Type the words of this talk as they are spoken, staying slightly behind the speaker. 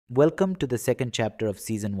Welcome to the second chapter of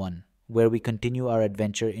Season 1, where we continue our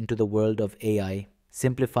adventure into the world of AI,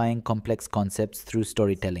 simplifying complex concepts through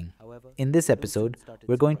storytelling. In this episode,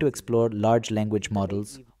 we're going to explore large language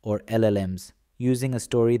models, or LLMs, using a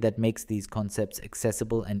story that makes these concepts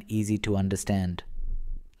accessible and easy to understand.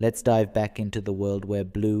 Let's dive back into the world where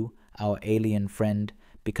Blue, our alien friend,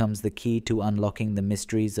 becomes the key to unlocking the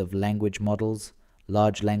mysteries of language models,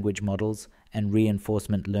 large language models, and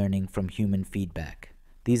reinforcement learning from human feedback.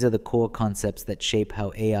 These are the core concepts that shape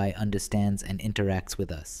how AI understands and interacts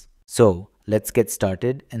with us. So, let's get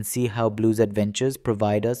started and see how Blue's adventures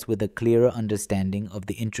provide us with a clearer understanding of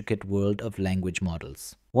the intricate world of language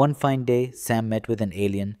models. One fine day, Sam met with an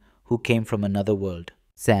alien who came from another world.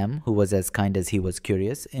 Sam, who was as kind as he was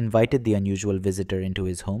curious, invited the unusual visitor into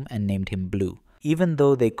his home and named him Blue. Even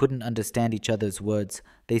though they couldn't understand each other's words,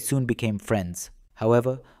 they soon became friends.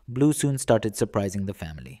 However, Blue soon started surprising the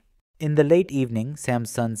family. In the late evening, Sam's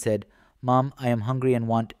son said, "Mom, I am hungry and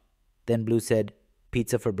want..." Then Blue said,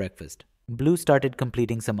 "Pizza for breakfast." Blue started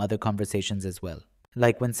completing some other conversations as well.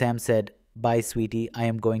 Like when Sam said, "Bye, sweetie, I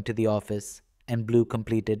am going to the office," and Blue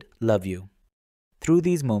completed, "Love you." Through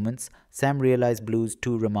these moments, Sam realized Blue's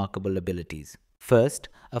two remarkable abilities. First,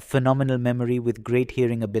 a phenomenal memory with great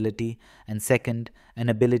hearing ability, and second, an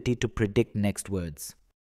ability to predict next words.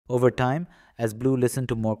 Over time, as Blue listened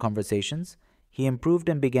to more conversations, he improved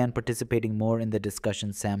and began participating more in the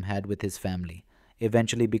discussions Sam had with his family,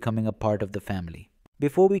 eventually becoming a part of the family.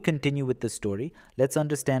 Before we continue with the story, let's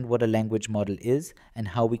understand what a language model is and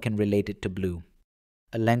how we can relate it to Blue.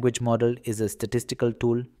 A language model is a statistical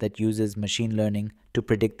tool that uses machine learning to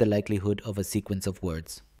predict the likelihood of a sequence of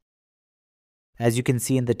words. As you can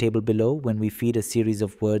see in the table below, when we feed a series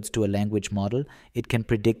of words to a language model, it can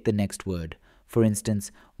predict the next word. For instance,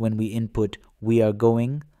 when we input "we are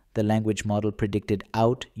going," the language model predicted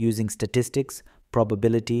 "out" using statistics,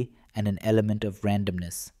 probability, and an element of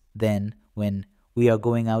randomness. Then, when "we are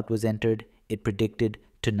going out" was entered, it predicted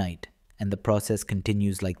 "tonight," and the process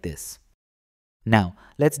continues like this. Now,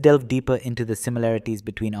 let's delve deeper into the similarities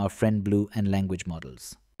between our friend Blue and language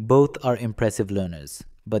models. Both are impressive learners,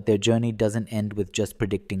 but their journey doesn't end with just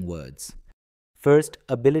predicting words. First,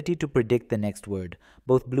 ability to predict the next word.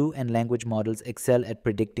 Both Blue and language models excel at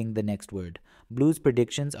predicting the next word. Blue's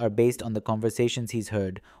predictions are based on the conversations he's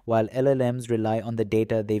heard, while LLMs rely on the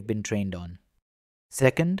data they've been trained on.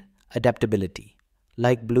 Second, adaptability.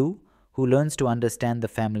 Like Blue, who learns to understand the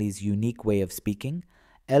family's unique way of speaking,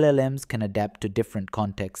 LLMs can adapt to different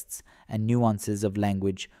contexts and nuances of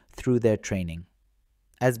language through their training.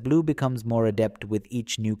 As Blue becomes more adept with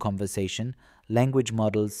each new conversation, language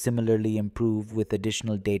models similarly improve with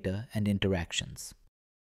additional data and interactions.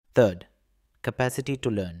 Third, capacity to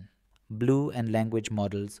learn. Blue and language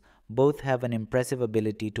models both have an impressive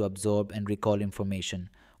ability to absorb and recall information,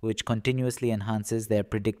 which continuously enhances their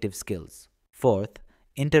predictive skills. Fourth,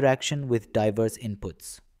 interaction with diverse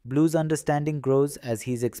inputs. Blue's understanding grows as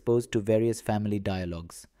he's exposed to various family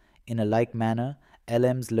dialogues. In a like manner,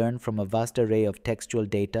 LMs learn from a vast array of textual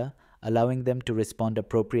data, allowing them to respond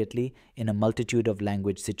appropriately in a multitude of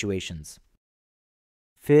language situations.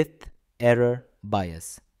 Fifth, error,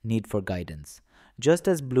 bias, need for guidance. Just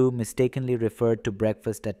as Blue mistakenly referred to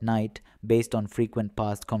breakfast at night based on frequent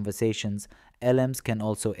past conversations, LMs can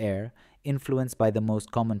also err, influenced by the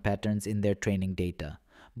most common patterns in their training data.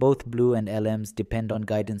 Both Blue and LMs depend on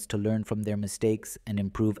guidance to learn from their mistakes and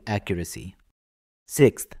improve accuracy.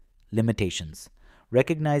 Sixth, limitations.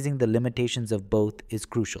 Recognizing the limitations of both is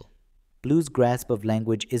crucial. Blue's grasp of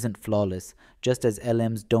language isn't flawless, just as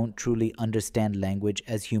LMs don't truly understand language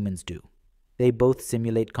as humans do. They both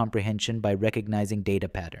simulate comprehension by recognizing data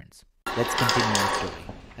patterns. Let's continue our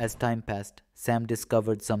story. As time passed, Sam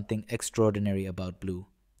discovered something extraordinary about Blue.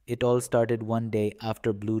 It all started one day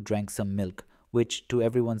after Blue drank some milk, which, to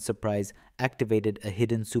everyone's surprise, activated a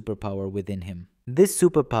hidden superpower within him. This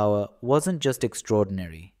superpower wasn't just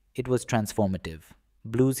extraordinary, it was transformative.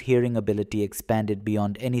 Blue's hearing ability expanded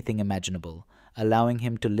beyond anything imaginable, allowing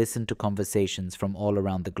him to listen to conversations from all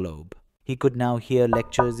around the globe. He could now hear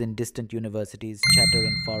lectures in distant universities, chatter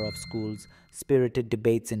in far-off schools, spirited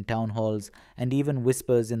debates in town halls, and even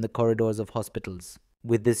whispers in the corridors of hospitals.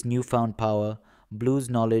 With this newfound power, Blue's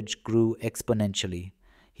knowledge grew exponentially.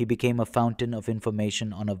 He became a fountain of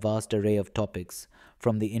information on a vast array of topics,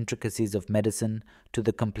 from the intricacies of medicine to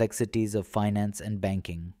the complexities of finance and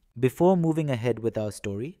banking. Before moving ahead with our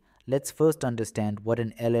story, let's first understand what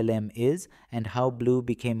an LLM is and how Blue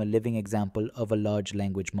became a living example of a large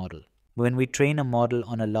language model. When we train a model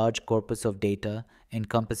on a large corpus of data,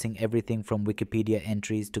 encompassing everything from Wikipedia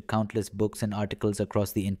entries to countless books and articles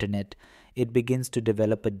across the internet, it begins to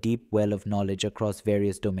develop a deep well of knowledge across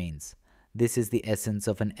various domains. This is the essence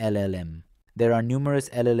of an LLM. There are numerous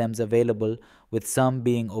LLMs available, with some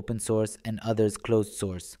being open source and others closed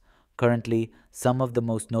source. Currently, some of the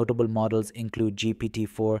most notable models include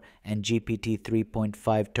GPT-4 and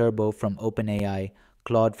GPT-3.5 Turbo from OpenAI,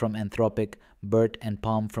 Claude from Anthropic, BERT and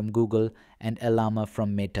Palm from Google, and Llama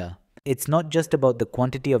from Meta. It's not just about the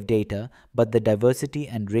quantity of data, but the diversity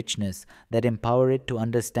and richness that empower it to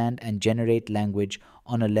understand and generate language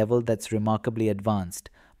on a level that's remarkably advanced,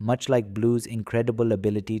 much like Blue's incredible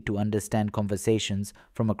ability to understand conversations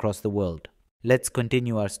from across the world. Let's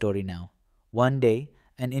continue our story now. One day,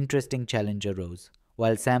 an interesting challenge arose.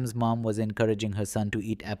 While Sam's mom was encouraging her son to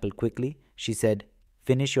eat apple quickly, she said,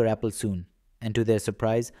 "Finish your apple soon." And to their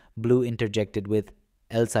surprise, Blue interjected with,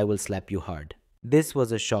 "Else I will slap you hard." This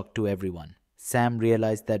was a shock to everyone. Sam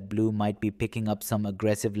realized that Blue might be picking up some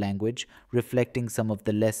aggressive language, reflecting some of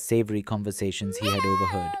the less savory conversations he had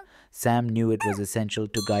overheard. Sam knew it was essential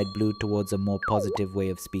to guide Blue towards a more positive way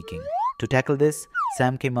of speaking. To tackle this,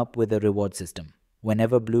 Sam came up with a reward system.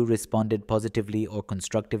 Whenever Blue responded positively or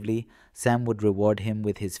constructively, Sam would reward him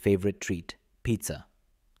with his favorite treat, pizza.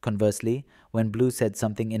 Conversely, when Blue said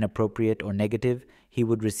something inappropriate or negative, he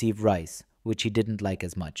would receive rice, which he didn't like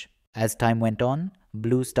as much. As time went on,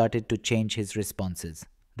 Blue started to change his responses.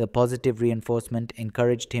 The positive reinforcement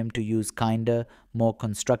encouraged him to use kinder, more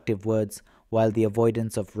constructive words, while the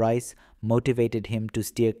avoidance of rice motivated him to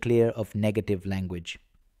steer clear of negative language.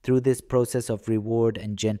 Through this process of reward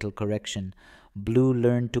and gentle correction, Blue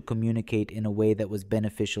learned to communicate in a way that was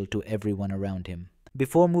beneficial to everyone around him.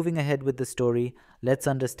 Before moving ahead with the story, let's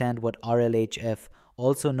understand what RLHF,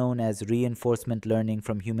 also known as reinforcement learning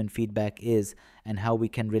from human feedback, is and how we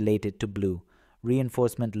can relate it to Blue.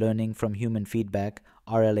 Reinforcement learning from human feedback,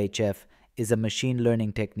 RLHF, is a machine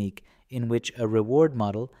learning technique in which a reward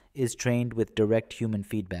model is trained with direct human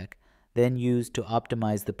feedback, then used to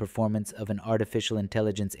optimize the performance of an artificial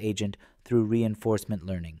intelligence agent through reinforcement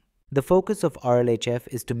learning. The focus of RLHF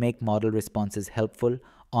is to make model responses helpful,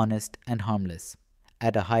 honest, and harmless.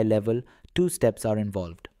 At a high level, two steps are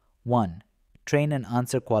involved. 1. Train an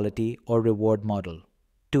answer quality or reward model.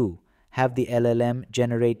 2. Have the LLM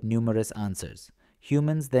generate numerous answers.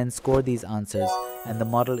 Humans then score these answers, and the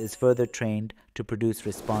model is further trained to produce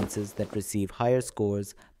responses that receive higher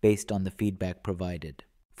scores based on the feedback provided.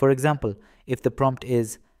 For example, if the prompt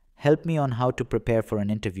is, "Help me on how to prepare for an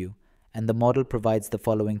interview," and the model provides the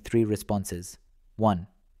following three responses. 1.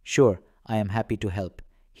 Sure, I am happy to help.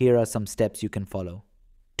 Here are some steps you can follow.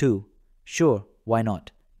 2. Sure, why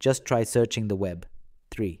not? Just try searching the web.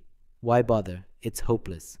 3. Why bother? It's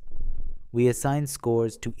hopeless. We assign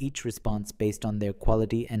scores to each response based on their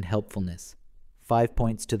quality and helpfulness. 5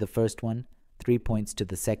 points to the first one, 3 points to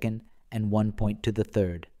the second, and 1 point to the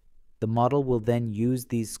third. The model will then use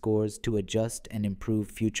these scores to adjust and improve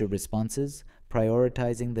future responses,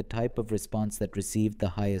 prioritizing the type of response that received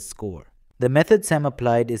the highest score. The method Sam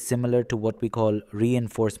applied is similar to what we call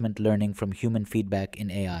reinforcement learning from human feedback in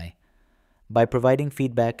AI. By providing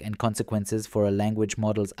feedback and consequences for a language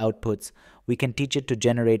model's outputs, we can teach it to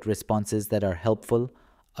generate responses that are helpful,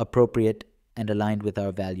 appropriate, and aligned with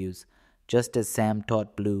our values, just as Sam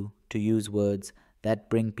taught Blue to use words that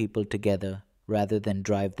bring people together rather than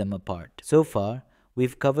drive them apart. So far,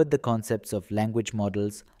 we've covered the concepts of language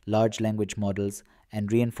models, large language models,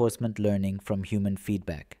 and reinforcement learning from human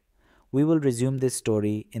feedback. We will resume this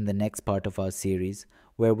story in the next part of our series,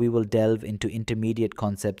 where we will delve into intermediate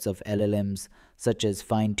concepts of LLMs such as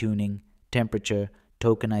fine-tuning, temperature,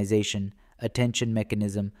 tokenization, attention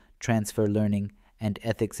mechanism, transfer learning, and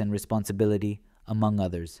ethics and responsibility, among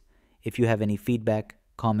others. If you have any feedback,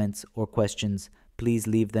 comments, or questions, please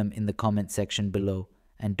leave them in the comment section below,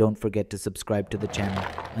 and don't forget to subscribe to the channel.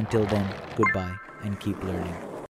 Until then, goodbye and keep learning.